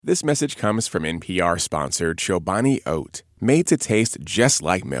This message comes from NPR-sponsored Chobani Oat, made to taste just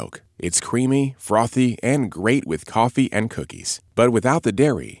like milk. It's creamy, frothy, and great with coffee and cookies. But without the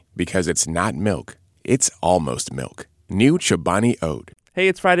dairy, because it's not milk. It's almost milk. New Chobani Oat. Hey,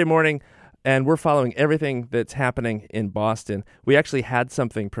 it's Friday morning, and we're following everything that's happening in Boston. We actually had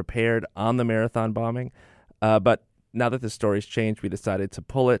something prepared on the marathon bombing, but now that the story's changed, we decided to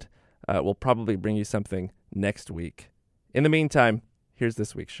pull it. We'll probably bring you something next week. In the meantime, here's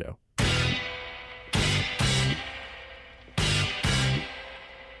this week's show.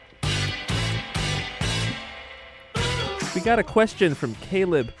 We got a question from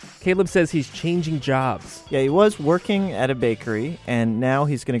Caleb. Caleb says he's changing jobs. Yeah, he was working at a bakery, and now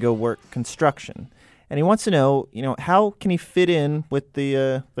he's going to go work construction. And he wants to know, how can he fit in with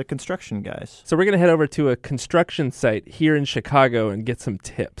the construction guys? So we're going to head over to a construction site here in Chicago and get some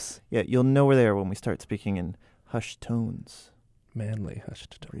tips. Yeah, you'll know we're there when we start speaking in hushed tones. Manly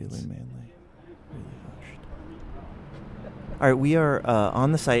hushed tones. Really manly. Really hushed. All right, we are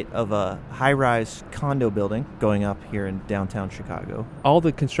on the site of a high-rise condo building going up here in downtown Chicago. All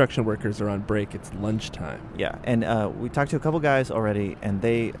the construction workers are on break. It's lunchtime. Yeah, and we talked to a couple guys already, and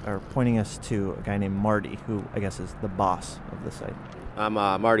they are pointing us to a guy named Marty, who I guess is the boss of the site. I'm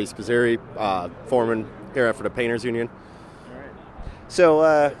Marty Spazzeri, foreman here for the Painters Union. All right.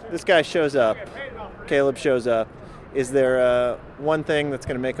 So this guy shows up. Caleb shows up. Is there one thing that's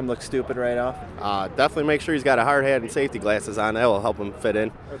going to make him look stupid right off? Definitely make sure he's got a hard hat and safety glasses on. That will help him fit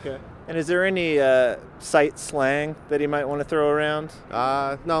in. Okay. And is there any site slang that he might want to throw around?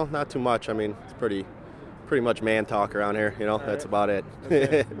 No, not too much. I mean, it's pretty much man talk around here. That's about it.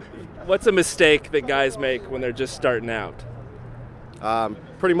 Okay. What's a mistake that guys make when they're just starting out?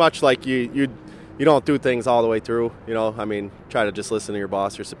 Pretty much like you don't do things all the way through, try to just listen to your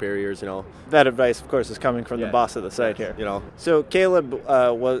boss, your superiors, That advice, of course, is coming from the boss of the site here. So Caleb,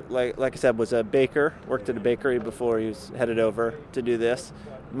 was like I said, was a baker, worked at a bakery before he was headed over to do this.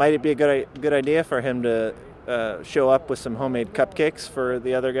 Might it be a good idea for him to show up with some homemade cupcakes for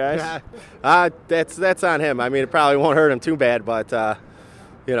the other guys? That's on him. I mean, it probably won't hurt him too bad, but,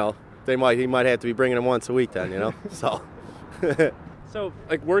 he might have to be bringing them once a week then, so... So,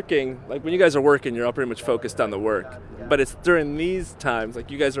 when you guys are working, you're all pretty much focused on the work. But it's during these times, like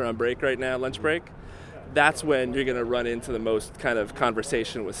you guys are on break right now, lunch break, that's when you're going to run into the most kind of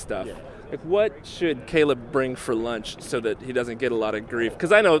conversation with stuff. Yeah. Like, what should Caleb bring for lunch so that he doesn't get a lot of grief?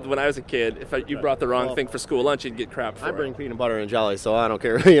 Because I know when I was a kid, if you brought the wrong thing for school lunch, you'd get crap for it. I bring peanut butter and jelly, so I don't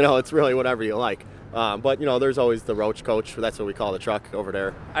care. It's really whatever you like. But there's always the roach coach. That's what we call the truck over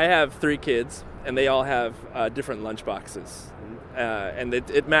there. I have 3 kids, and they all have different lunch boxes. And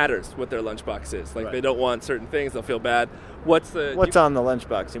it matters what their lunchbox is. Like, right. They don't want certain things, they'll feel bad. What's on the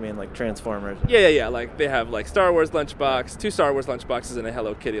lunchbox? You mean like Transformers? Yeah. Like they have like Star Wars lunchbox, 2 Star Wars lunchboxes, and a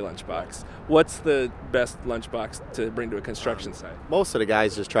Hello Kitty lunchbox. What's the best lunchbox to bring to a construction site? Most of the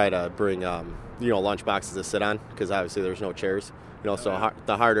guys just try to bring lunchboxes to sit on, because obviously there's no chairs. So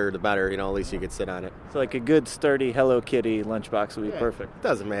the harder the better, at least you could sit on it. So like a good sturdy Hello Kitty lunchbox would be perfect.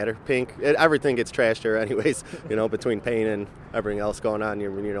 Doesn't matter. Pink. Everything gets trashed here anyways, between paint and everything else going on,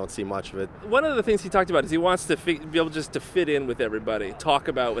 you don't see much of it. One of the things he talked about is he wants to be able just to fit in with everybody, talk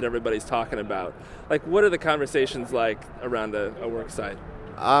about what everybody's talking about. Like, what are the conversations like around a work site?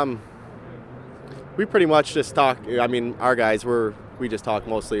 We pretty much just talk. I mean, our guys, we just talk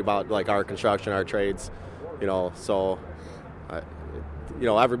mostly about like our construction, our trades, so...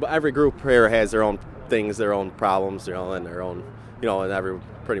 every group here has their own things, their own problems, and their own, and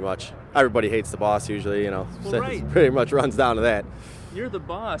everybody hates the boss usually, Well, right. It pretty much runs down to that. You're the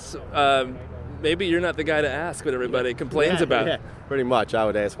boss. Maybe you're not the guy to ask what everybody complains about. Yeah. Pretty much, I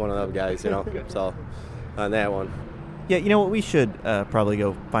would ask one of them guys, so on that one. Yeah, you know what? We should probably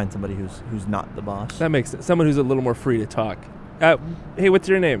go find somebody who's not the boss. That makes sense. Someone who's a little more free to talk. Hey, what's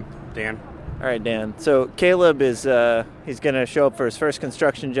your name? Dan. All right, Dan. So Caleb is he's going to show up for his first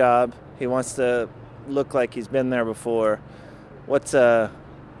construction job. He wants to look like he's been there before. What's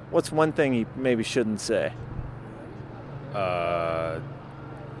one thing he maybe shouldn't say?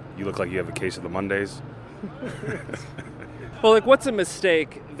 You look like you have a case of the Mondays. Well, what's a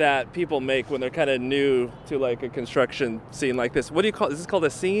mistake that people make when they're kind of new to like a construction scene like this? What do you call? Is this called a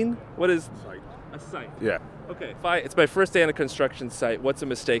scene? What is site? A site? Yeah. Okay. It's my first day on a construction site. What's a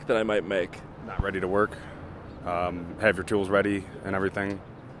mistake that I might make? Not ready to work. Have your tools ready and everything.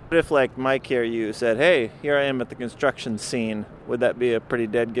 What if, like Mike here, you said, "Hey, here I am at the construction scene"? Would that be a pretty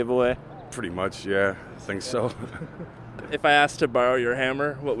dead giveaway? Pretty much, yeah. I think so. If I asked to borrow your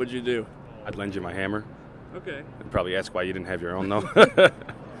hammer, what would you do? I'd lend you my hammer. Okay. I'd probably ask why you didn't have your own, though. It'd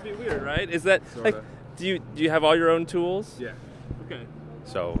be weird, right? Is that, Sorta. do you have all your own tools? Yeah. Okay.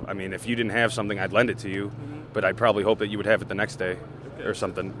 So, I mean, if you didn't have something, I'd lend it to you, but I'd probably hope that you would have it the next day or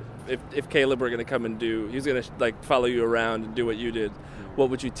something. If Caleb were going to come and he's going to follow you around and do what you did, what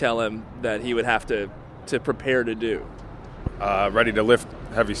would you tell him that he would have to prepare to do? Ready to lift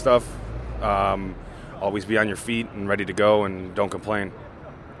heavy stuff. Always be on your feet and ready to go, and don't complain.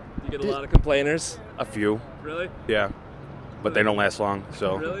 You get a lot of complainers? A few. Really? Yeah. But they don't last long,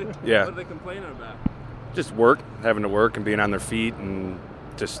 so. Really? Yeah. What are they complaining about? Just work, having to work and being on their feet, and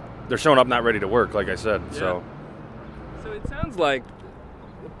just they're showing up not ready to work, like I said. Yeah. So it sounds like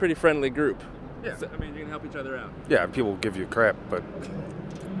a pretty friendly group. Yeah. So, I mean, you can help each other out. Yeah, people give you crap, but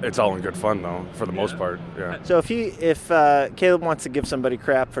it's all in good fun, though, for the most part. Yeah. So if Caleb wants to give somebody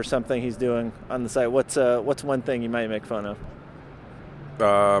crap for something he's doing on the site, what's one thing you might make fun of?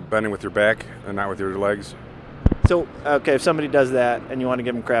 Bending with your back and not with your legs. So, okay, if somebody does that and you want to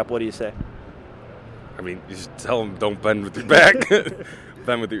give them crap, what do you say? I mean, you just tell them don't bend with your back.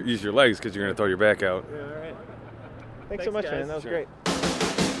 Use your legs because you're going to throw your back out. Yeah, all right. Thanks so much, guys. man. That was great.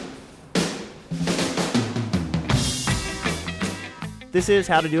 This is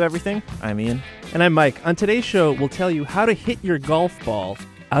How to Do Everything. I'm Ian. And I'm Mike. On today's show, we'll tell you how to hit your golf ball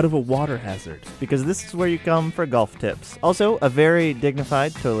out of a water hazard. Because this is where you come for golf tips. Also, a very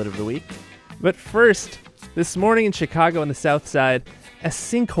dignified toilet of the week. But first, this morning in Chicago on the south side, a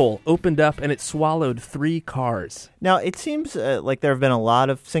sinkhole opened up and it swallowed 3 cars. Now, it seems like there have been a lot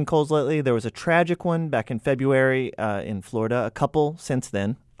of sinkholes lately. There was a tragic one back in February in Florida, a couple since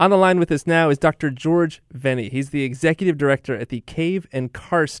then. On the line with us now is Dr. George Venny. He's the executive director at the Cave and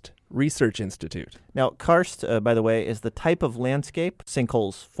Karst Research Institute. Now, karst, by the way, is the type of landscape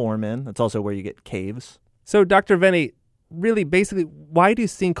sinkholes form in. That's also where you get caves. So, Dr. Venny, really, basically, why do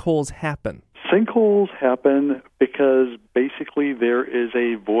sinkholes happen? Sinkholes happen because basically there is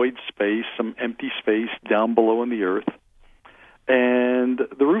a void space, some empty space down below in the earth, and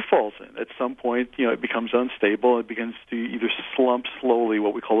the roof falls in. At some point, it becomes unstable. It begins to either slump slowly,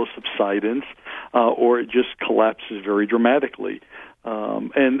 what we call a subsidence, or it just collapses very dramatically.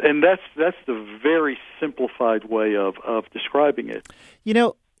 And that's the very simplified way of describing it.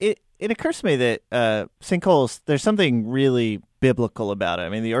 It occurs to me that sinkholes, there's something really biblical about it. I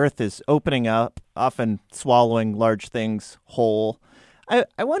mean, the earth is opening up, often swallowing large things whole.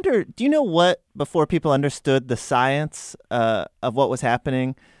 I wonder, do you know what, before people understood the science of what was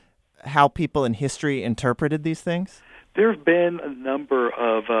happening, how people in history interpreted these things? There have been a number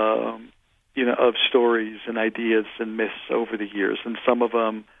of stories and ideas and myths over the years, and some of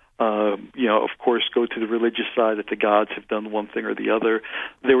them of course, go to the religious side that the gods have done one thing or the other.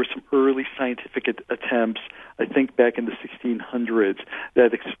 There were some early scientific attempts, I think back in the 1600s,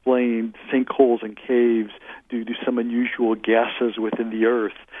 that explained sinkholes and caves due to some unusual gases within the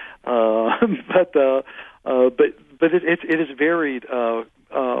earth. But it is varied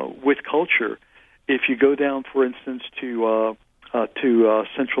with culture. If you go down, for instance, to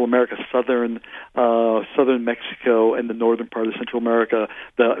Central America, southern Mexico, and the northern part of Central America,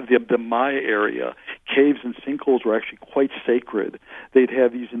 the Maya area, caves and sinkholes were actually quite sacred. They'd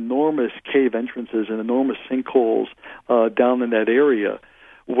have these enormous cave entrances and enormous sinkholes down in that area,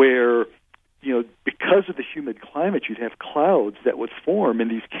 where because of the humid climate, you'd have clouds that would form in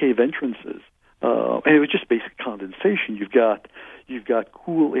these cave entrances, and it was just basic condensation. You've got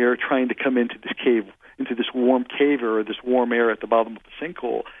cool air trying to come into this cave, into this warm cave or this warm air at the bottom of the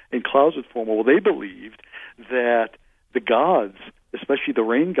sinkhole, and clouds would form. Well, they believed that the gods, especially the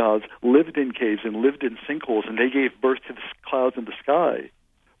rain gods, lived in caves and lived in sinkholes, and they gave birth to the clouds in the sky,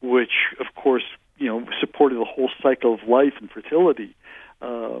 which, of course, supported the whole cycle of life and fertility.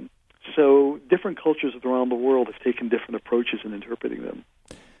 So different cultures around the world have taken different approaches in interpreting them.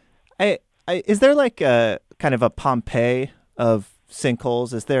 Is there like a kind of a Pompeii of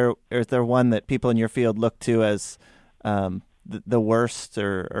sinkholes? Is there one that people in your field look to as the worst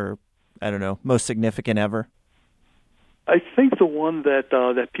or I don't know, most significant ever? I think the one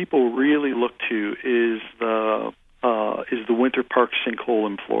that people really look to is the Winter Park sinkhole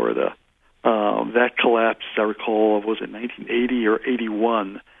in Florida. That collapsed, as I recall, was it 1980 or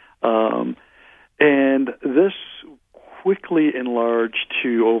 81? And this quickly enlarged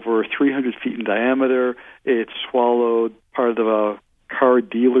to over 300 feet in diameter. It swallowed part of a car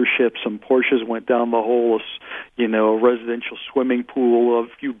dealership. Some Porsches went down the hole, a residential swimming pool, a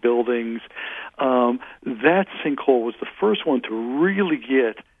few buildings. That sinkhole was the first one to really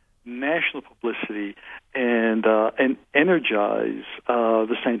get national publicity and energize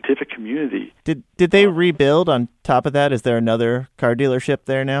the scientific community. Did they rebuild on top of that? Is there another car dealership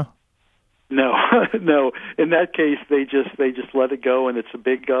there now? No, no. In that case, they just let it go, and it's a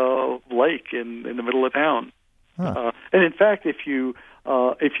big lake in the middle of town. Huh. And in fact, if you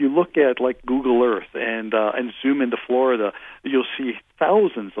if you look at like Google Earth and zoom into Florida, you'll see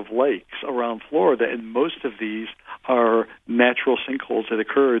thousands of lakes around Florida, and most of these are natural sinkholes that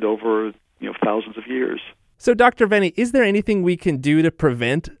occurred over thousands of years. So, Dr. Venny, is there anything we can do to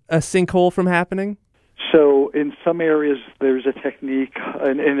prevent a sinkhole from happening? So in some areas, there's a technique,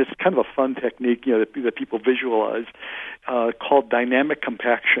 and it's kind of a fun technique, that people visualize, called dynamic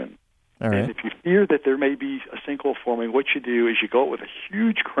compaction. All right. And if you fear that there may be a sinkhole forming, what you do is you go out with a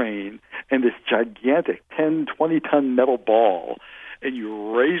huge crane and this gigantic 10, 20-ton metal ball, and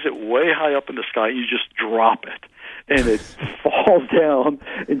you raise it way high up in the sky, and you just drop it. And it falls down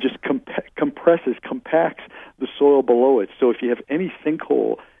and just compacts the soil below it. So if you have any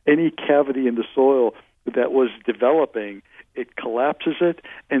sinkhole, any cavity in the soil that was developing, it collapses it,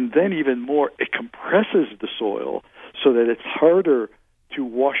 and then even more, it compresses the soil so that it's harder to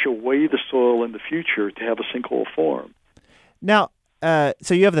wash away the soil in the future to have a sinkhole form. Now,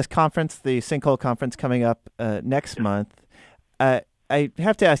 so you have this conference, the Sinkhole Conference, coming up next month. I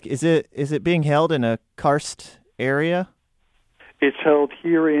have to ask, is it being held in a karst area? It's held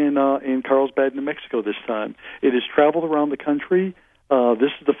here in Carlsbad, New Mexico this time. It has traveled around the country.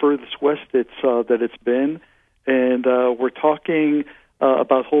 This is the furthest west that it's been, and we're talking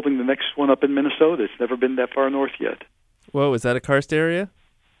about holding the next one up in Minnesota. It's never been that far north yet. Whoa, is that a karst area?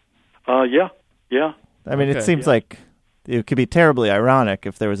 Yeah. I mean, It seems like it could be terribly ironic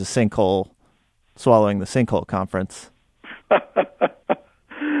if there was a sinkhole swallowing the Sinkhole Conference.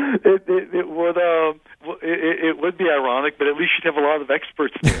 It would be ironic, but at least you'd have a lot of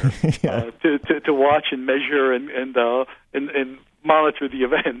experts there to watch and measure and monitor the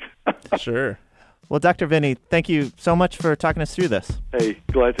event. Sure. Well, Dr. Venny, thank you so much for talking us through this. Hey,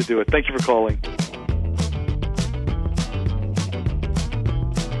 glad to do it. Thank you for calling.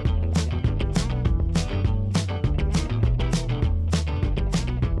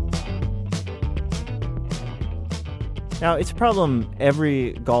 Now, it's a problem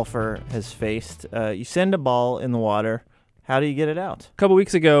every golfer has faced. You send a ball in the water. How do you get it out? A couple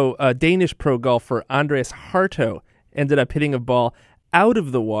weeks ago, Danish pro golfer Andreas Harto ended up hitting a ball out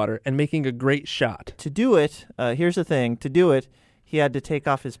of the water and making a great shot. To do it, here's the thing. To do it, he had to take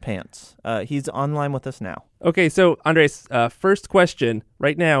off his pants. He's online with us now. Okay, so Andres, first question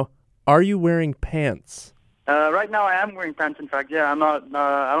right now: are you wearing pants? Right now, I am wearing pants. In fact, yeah, I'm not.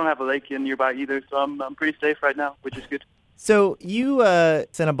 I don't have a lake nearby either, so I'm pretty safe right now, which is good. So you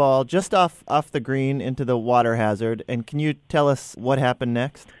sent a ball just off the green into the water hazard, and can you tell us what happened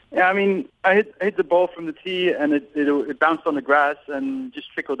next? Yeah, I mean, I hit the ball from the tee, and it bounced on the grass and just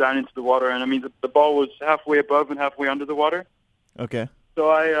trickled down into the water. And I mean, the ball was halfway above and halfway under the water. Okay.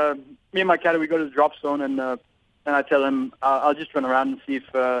 So me and my caddy, we go to the drop zone, and I tell him I'll just run around and see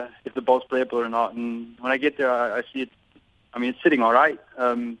if the ball's playable or not. And when I get there, I see it. I mean, it's sitting all right,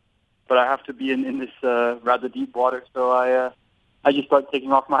 but I have to be in this rather deep water. So I just start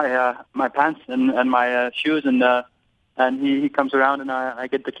taking off my pants and my shoes, and he comes around, and I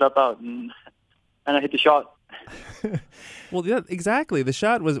get the club out, and I hit the shot. Well, yeah, exactly. The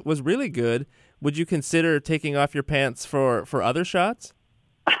shot was really good. Would you consider taking off your pants for other shots?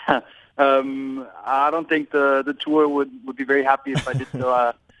 I don't think the tour would be very happy if I did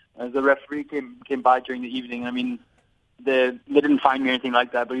so. The referee came by during the evening. I mean, they didn't find me or anything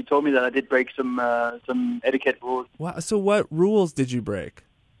like that, but he told me that I did break some etiquette rules. Wow. So what rules did you break?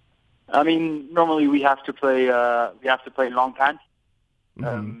 I mean, normally we have to play long pants,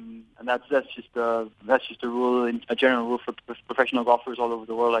 and that's just a rule, a general rule for professional golfers all over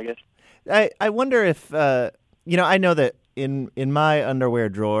the world, I guess. I wonder if I know that in my underwear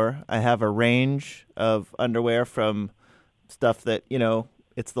drawer I have a range of underwear from stuff that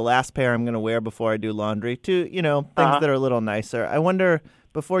it's the last pair I'm going to wear before I do laundry to things that are a little nicer. I wonder,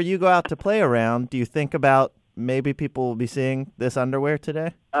 before you go out to play around, do you think about maybe people will be seeing this underwear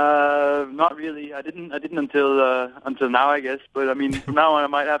today? Not really. I didn't until now, I guess. But I mean, from now on, I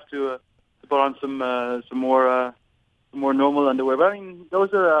might have to put on some more normal underwear. But I mean, those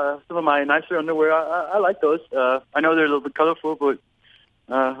are some of my nicer underwear. I like those. I know they're a little bit colorful, but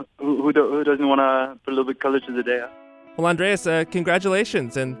who doesn't want to put a little bit color to the day? Well, Andreas,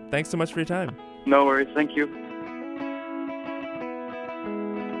 congratulations, and thanks so much for your time. No worries. Thank you.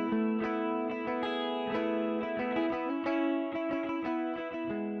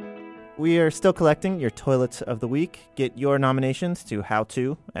 We are still collecting your toilets of the week. Get your nominations to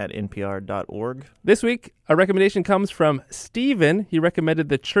howto@npr.org. This week, a recommendation comes from Steven. He recommended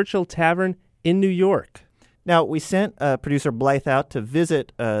the Churchill Tavern in New York. Now, we sent producer Blythe out to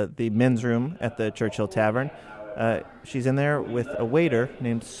visit the men's room at the Churchill Tavern. She's in there with a waiter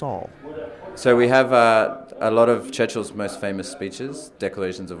named Saul. So we have a lot of Churchill's most famous speeches,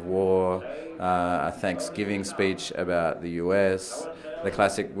 declarations of war, a Thanksgiving speech about the U.S., the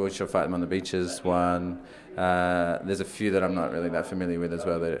classic "We shall fight them on the beaches" one. There's a few that I'm not really that familiar with as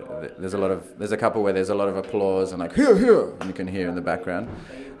well. There's a couple where there's a lot of applause and like "hear, hear," and you can hear in the background.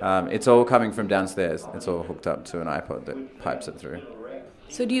 It's all coming from downstairs. It's all hooked up to an iPod that pipes it through.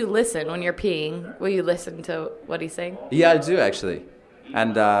 So do you listen when you're peeing? Will you listen to what he's saying? Yeah, I do actually.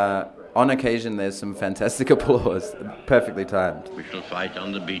 And on occasion there's some fantastic applause, perfectly timed. We shall fight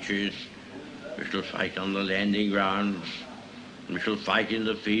on the beaches. We shall fight on the landing grounds. We shall fight in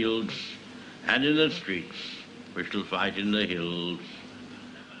the fields and in the streets. We shall fight in the hills.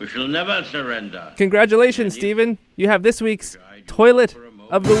 We shall never surrender. Congratulations, Stephen. You have this week's Toilet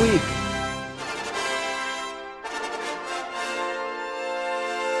of the Week.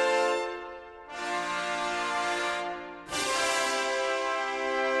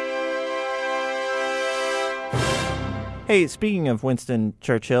 Hey, speaking of Winston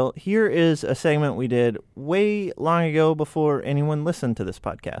Churchill, here is a segment we did way long ago before anyone listened to this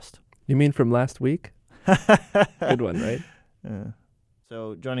podcast. You mean from last week? Good one, right?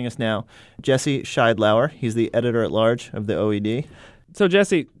 So joining us now, Jesse Scheidlauer. He's the editor-at-large of the OED. So,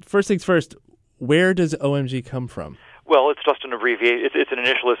 Jesse, first things first, where does OMG come from? Well, it's just an abbreviation. It's an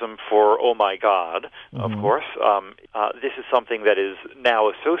initialism for "Oh my God," of course. This is something that is now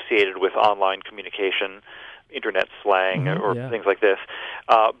associated with online communication, internet slang, or things like this.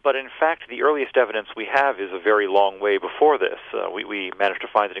 But in fact, the earliest evidence we have is a very long way before this. We managed to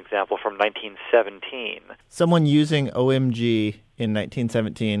find an example from 1917. Someone using OMG in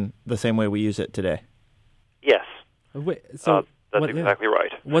 1917 the same way we use it today. Yes. Wait, so that's exactly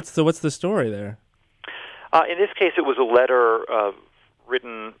right. What's the story there? In this case, it was a letter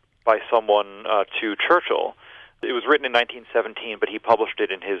written by someone to Churchill. It was written in 1917, but he published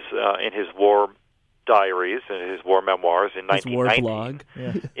it in his war diaries and his war memoirs in 1919. His war blog.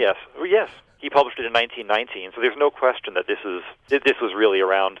 Yeah. Yes. He published it in 1919. So there's no question that this was really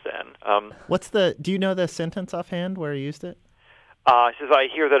around then. Do you know the sentence offhand where he used it? He says, "I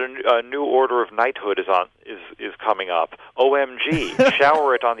hear that a new order of knighthood is coming up. OMG,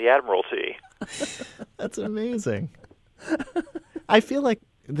 shower it on the Admiralty." That's amazing. I feel like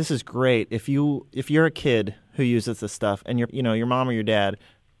this is great if you're a kid who uses this stuff and your mom or your dad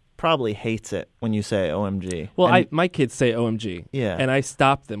probably hates it when you say OMG. Well, my kids say OMG. Yeah. And I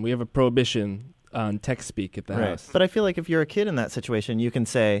stop them. We have a prohibition on text speak at the house. But I feel like if you're a kid in that situation, you can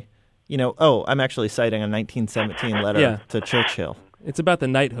say, I'm actually citing a 1917 letter to Churchill. It's about the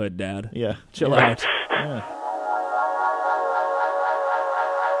knighthood, Dad. Yeah. Chill out. Yeah.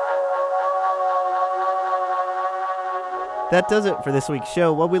 That does it for this week's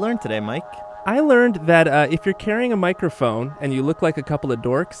show. What we learned today, Mike? I learned that if you're carrying a microphone and you look like a couple of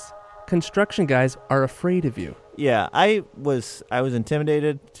dorks, construction guys are afraid of you. Yeah, I was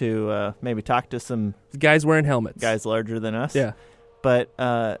intimidated to maybe talk to some guys wearing helmets, guys larger than us. Yeah, but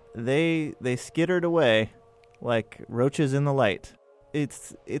they skittered away like roaches in the light.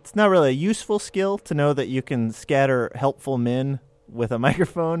 It's not really a useful skill to know that you can scatter helpful men with a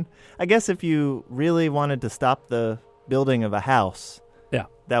microphone. I guess if you really wanted to stop the building of a house,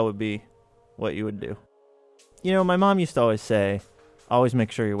 that would be what you would do. My mom used to always say, always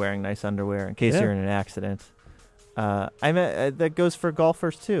make sure you're wearing nice underwear in case you're in an accident. That goes for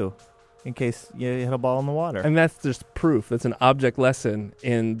golfers too, in case you hit a ball in the water. And that's just proof. That's an object lesson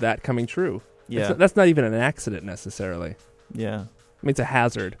in that coming true. Yeah. That's not even an accident necessarily. Yeah. I mean, it's a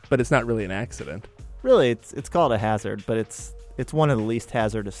hazard, but it's not really an accident. Really, it's called a hazard, but it's one of the least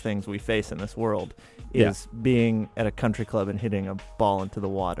hazardous things we face in this world is being at a country club and hitting a ball into the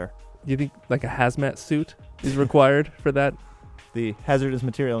water. Do you think like a hazmat suit is required for that? The hazardous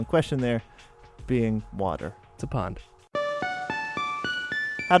material in question there being water. It's a pond.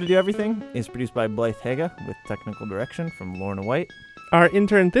 How to Do Everything is produced by Blythe Haga with technical direction from Lorna White. Our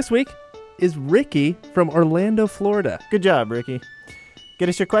intern this week is Ricky from Orlando, Florida. Good job, Ricky. Get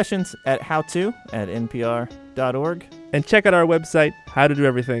us your questions at howto@npr.org. And check out our website,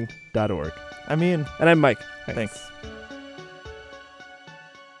 howtodoeverything.org. I'm Ian. And I'm Mike. Thanks.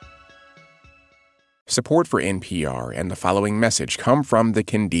 Support for NPR and the following message come from the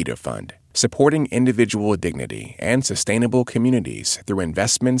Candida Fund, supporting individual dignity and sustainable communities through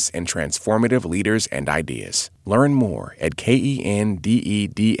investments in transformative leaders and ideas. Learn more at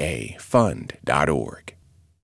KENDEDA fund.org.